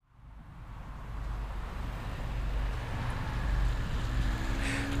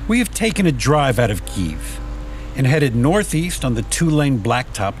We have taken a drive out of Kyiv and headed northeast on the two-lane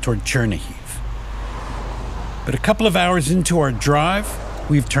blacktop toward Chernihiv. But a couple of hours into our drive,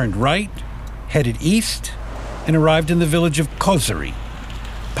 we've turned right, headed east, and arrived in the village of Kozyry.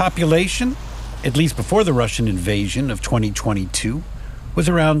 Population, at least before the Russian invasion of 2022, was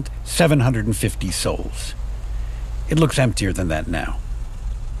around 750 souls. It looks emptier than that now.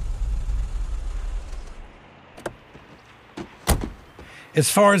 As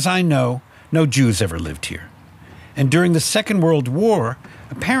far as I know, no Jews ever lived here. And during the Second World War,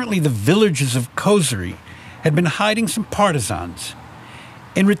 apparently the villagers of Kozyry had been hiding some partisans.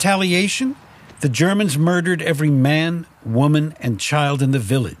 In retaliation, the Germans murdered every man, woman, and child in the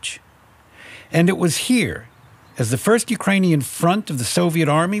village. And it was here, as the first Ukrainian front of the Soviet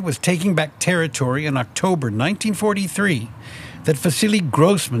army was taking back territory in October 1943, that Vasily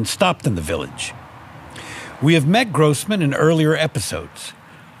Grossman stopped in the village. We have met Grossman in earlier episodes.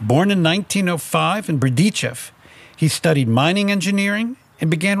 Born in 1905 in Berdichev, he studied mining engineering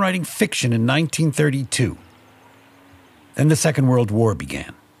and began writing fiction in 1932. Then the Second World War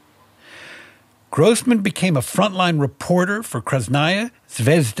began. Grossman became a frontline reporter for Krasnaya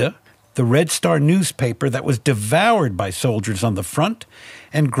Zvezda, the Red Star newspaper that was devoured by soldiers on the front,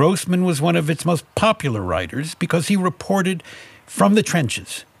 and Grossman was one of its most popular writers because he reported from the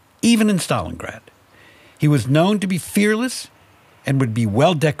trenches, even in Stalingrad. He was known to be fearless and would be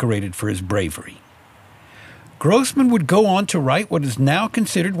well decorated for his bravery. Grossman would go on to write what is now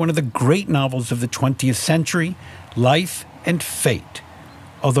considered one of the great novels of the 20th century, Life and Fate,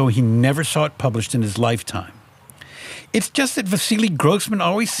 although he never saw it published in his lifetime. It's just that Vasily Grossman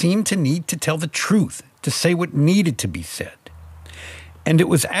always seemed to need to tell the truth, to say what needed to be said. And it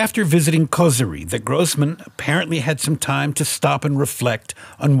was after visiting Kozyry that Grossman apparently had some time to stop and reflect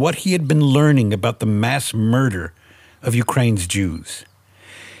on what he had been learning about the mass murder of Ukraine's Jews.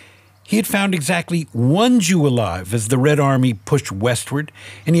 He had found exactly one Jew alive as the Red Army pushed westward,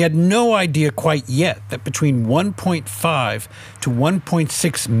 and he had no idea quite yet that between 1.5 to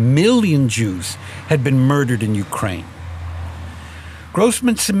 1.6 million Jews had been murdered in Ukraine.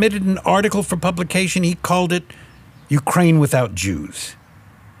 Grossman submitted an article for publication. He called it Ukraine Without Jews.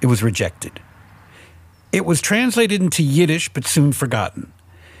 It was rejected. It was translated into Yiddish but soon forgotten.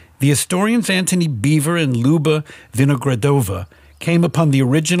 The historians Antony Beaver and Luba Vinogradova came upon the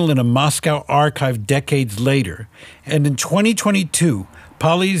original in a Moscow archive decades later, and in 2022,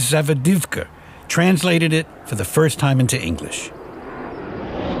 Polly Zavadivka translated it for the first time into English.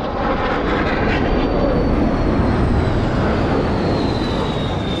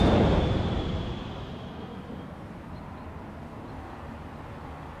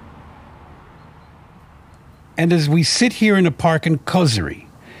 And as we sit here in a park in Kozyry,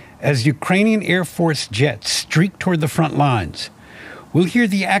 as Ukrainian Air Force jets streak toward the front lines, we'll hear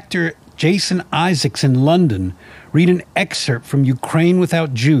the actor Jason Isaacs in London read an excerpt from Ukraine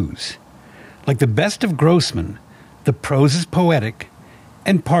Without Jews. Like the best of Grossman, the prose is poetic,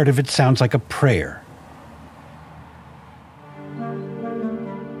 and part of it sounds like a prayer.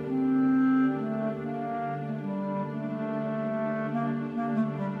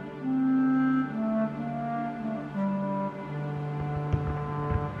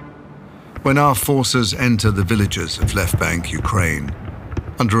 When our forces enter the villages of Left Bank, Ukraine,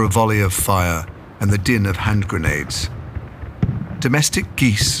 under a volley of fire and the din of hand grenades, domestic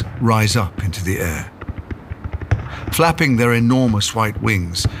geese rise up into the air. Flapping their enormous white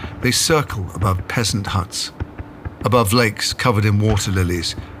wings, they circle above peasant huts, above lakes covered in water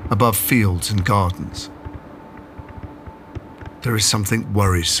lilies, above fields and gardens. There is something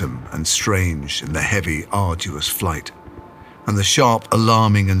worrisome and strange in the heavy, arduous flight, and the sharp,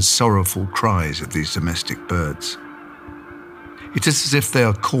 alarming and sorrowful cries of these domestic birds. It is as if they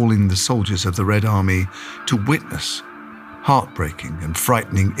are calling the soldiers of the Red Army to witness heartbreaking and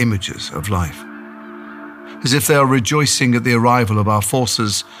frightening images of life. As if they are rejoicing at the arrival of our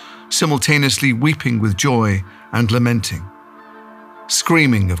forces, simultaneously weeping with joy and lamenting,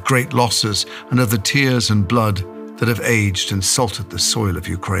 screaming of great losses and of the tears and blood that have aged and salted the soil of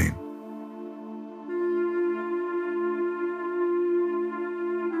Ukraine.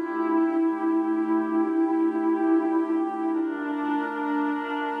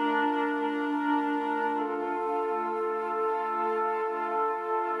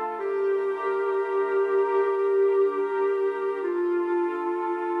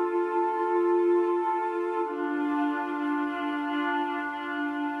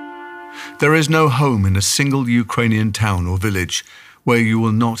 There is no home in a single Ukrainian town or village where you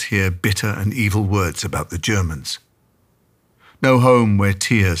will not hear bitter and evil words about the Germans. No home where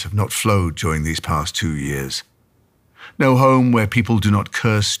tears have not flowed during these past 2 years. No home where people do not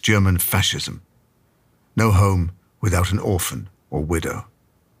curse German fascism. No home without an orphan or widow.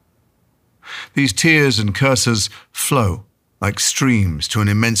 These tears and curses flow like streams to an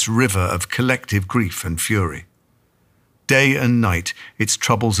immense river of collective grief and fury. Day and night, its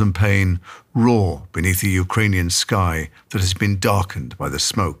troubles and pain roar beneath the Ukrainian sky that has been darkened by the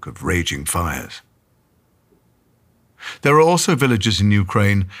smoke of raging fires. There are also villages in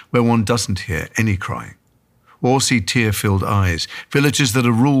Ukraine where one doesn't hear any crying or see tear-filled eyes, villages that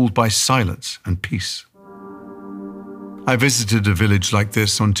are ruled by silence and peace. I visited a village like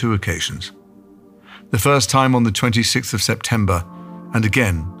this on 2 occasions. The first time on the 26th of September and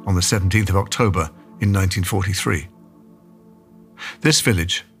again on the 17th of October in 1943. This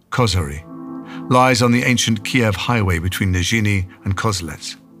village, Kozyry, lies on the ancient Kiev highway between Nizhny and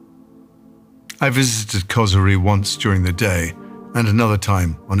Kozlets. I visited Kozyry once during the day and another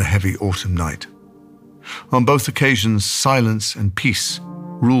time on a heavy autumn night. On both occasions, silence and peace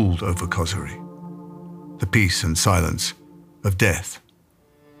ruled over Kozyry. The peace and silence of death.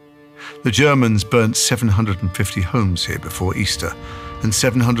 The Germans burnt 750 homes here before Easter, and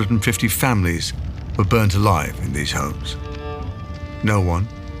 750 families were burnt alive in these homes. No one,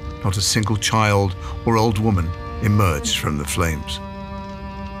 not a single child or old woman, emerged from the flames.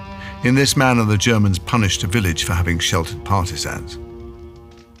 In this manner, the Germans punished a village for having sheltered partisans.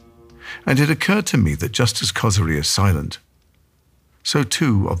 And it occurred to me that just as Kozyry is silent, so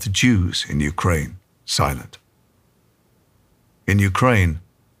too are the Jews in Ukraine silent. In Ukraine,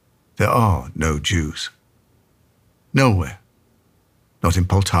 there are no Jews. Nowhere. Not in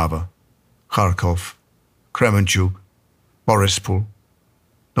Poltava, Kharkov, Kremenchuk, Borispol,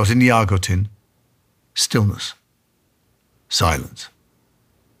 not in Yagotin. Stillness. Silence.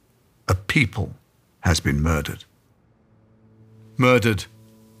 A people has been murdered. Murdered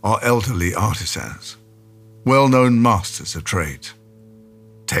are elderly artisans, well-known masters of trades,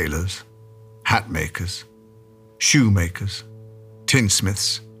 tailors, hat makers, shoemakers,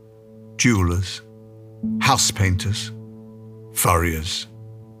 tinsmiths, jewelers, house painters, furriers,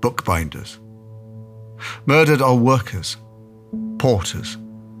 bookbinders. Murdered are workers, porters,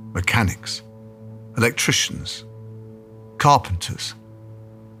 mechanics, electricians, carpenters,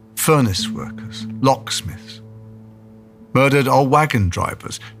 furnace workers, locksmiths. Murdered are wagon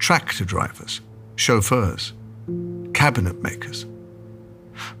drivers, tractor drivers, chauffeurs, cabinet makers.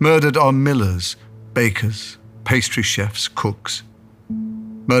 Murdered are millers, bakers, pastry chefs, cooks.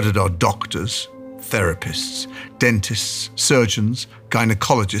 Murdered are doctors, therapists, dentists, surgeons,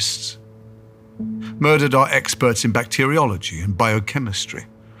 gynecologists. Murdered are experts in bacteriology and biochemistry,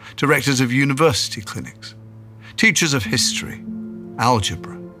 directors of university clinics, teachers of history,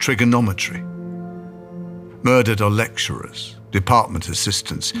 algebra, trigonometry. Murdered are lecturers, department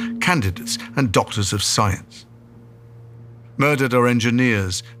assistants, candidates, and doctors of science. Murdered are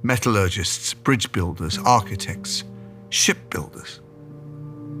engineers, metallurgists, bridge builders, architects, shipbuilders.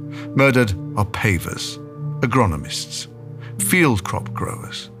 Murdered are pavers, agronomists, field crop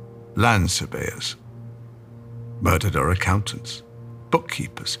growers, land surveyors. Murdered are accountants,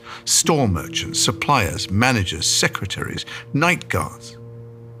 bookkeepers, store merchants, suppliers, managers, secretaries, night guards.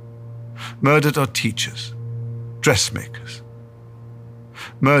 Murdered are teachers, dressmakers.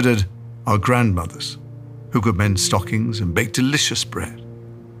 Murdered are grandmothers who could mend stockings and bake delicious bread,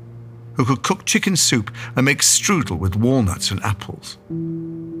 who could cook chicken soup and make strudel with walnuts and apples.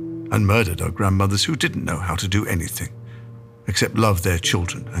 And murdered are grandmothers who didn't know how to do anything except love their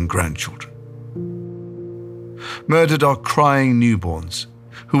children and grandchildren. Murdered are crying newborns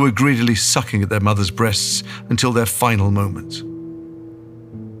who were greedily sucking at their mother's breasts until their final moments.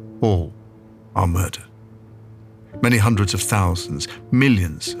 All are murdered. Many hundreds of thousands,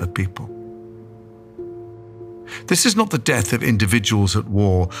 millions of people. This is not the death of individuals at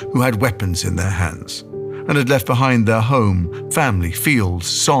war who had weapons in their hands and had left behind their home, family, fields,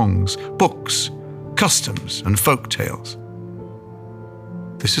 songs, books, customs, and folk tales.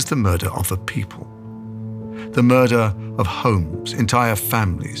 This is the murder of a people. The murder of homes, entire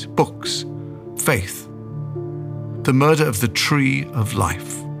families, books, faith. The murder of the tree of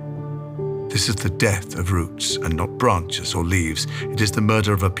life. This is the death of roots and not branches or leaves. It is the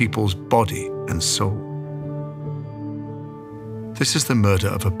murder of a people's body and soul. This is the murder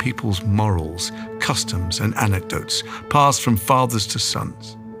of a people's morals, customs, and anecdotes passed from fathers to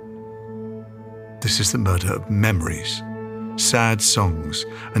sons. This is the murder of memories, sad songs,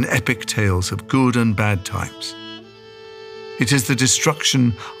 and epic tales of good and bad times. It is the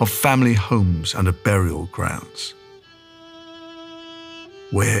destruction of family homes and of burial grounds.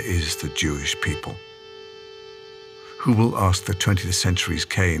 Where is the Jewish people? Who will ask the 20th century's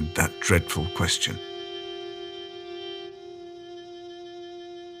Cain that dreadful question?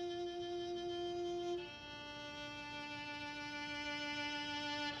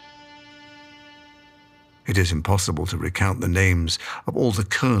 is impossible to recount the names of all the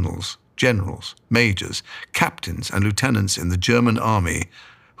colonels, generals, majors, captains, and lieutenants in the German army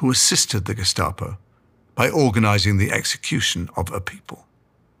who assisted the Gestapo by organizing the execution of a people.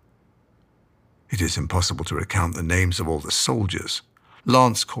 It is impossible to recount the names of all the soldiers,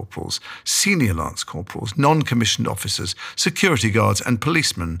 lance corporals, senior lance corporals, non-commissioned officers, security guards, and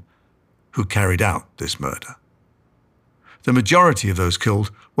policemen who carried out this murder. The majority of those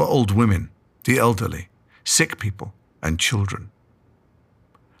killed were old women, the elderly, sick people, and children.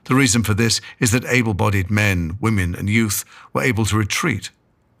 The reason for this is that able-bodied men, women, and youth were able to retreat,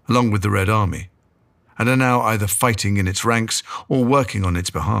 along with the Red Army, and are now either fighting in its ranks or working on its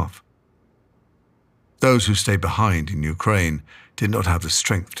behalf. Those who stayed behind in Ukraine did not have the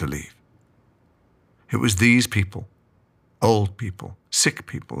strength to leave. It was these people, old people, sick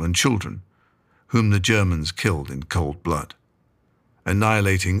people, and children, whom the Germans killed in cold blood,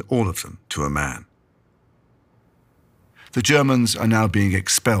 annihilating all of them to a man. The Germans are now being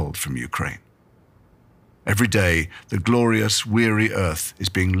expelled from Ukraine. Every day, the glorious, weary earth is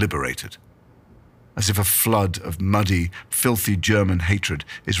being liberated, as if a flood of muddy, filthy German hatred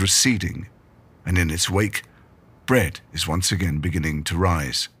is receding, and in its wake, bread is once again beginning to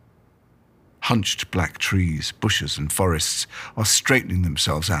rise. Hunched black trees, bushes, and forests are straightening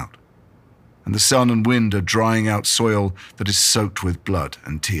themselves out, and the sun and wind are drying out soil that is soaked with blood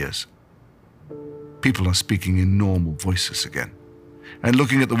and tears. People are speaking in normal voices again, and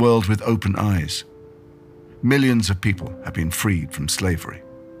looking at the world with open eyes. Millions of people have been freed from slavery.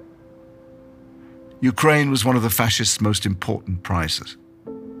 Ukraine was one of the fascists' most important prizes.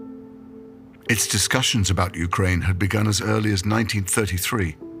 Its discussions about Ukraine had begun as early as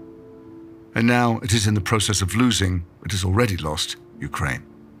 1933, and now it is in the process of losing, it has already lost, Ukraine.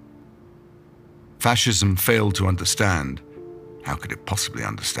 Fascism failed to understand, how could it possibly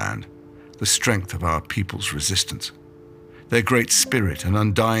understand, the strength of our people's resistance, their great spirit and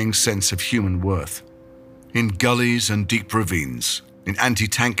undying sense of human worth. In gullies and deep ravines, in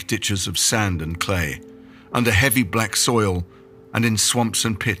anti-tank ditches of sand and clay, under heavy black soil, and in swamps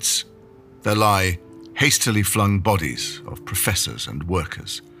and pits, there lie hastily flung bodies of professors and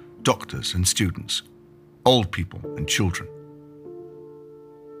workers, doctors and students, old people and children.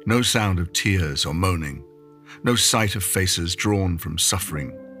 No sound of tears or moaning, no sight of faces drawn from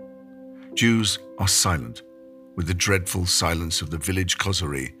suffering. Jews are silent, with the dreadful silence of the village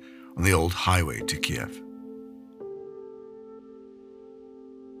Kozari on the old highway to Kiev.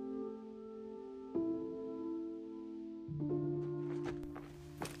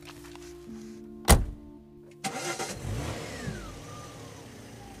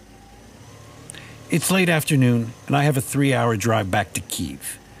 It's late afternoon, and I have a 3-hour drive back to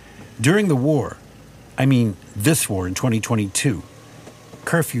Kyiv. During the war, I mean this war in 2022,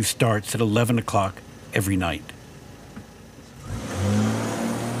 curfew starts at 11 o'clock every night.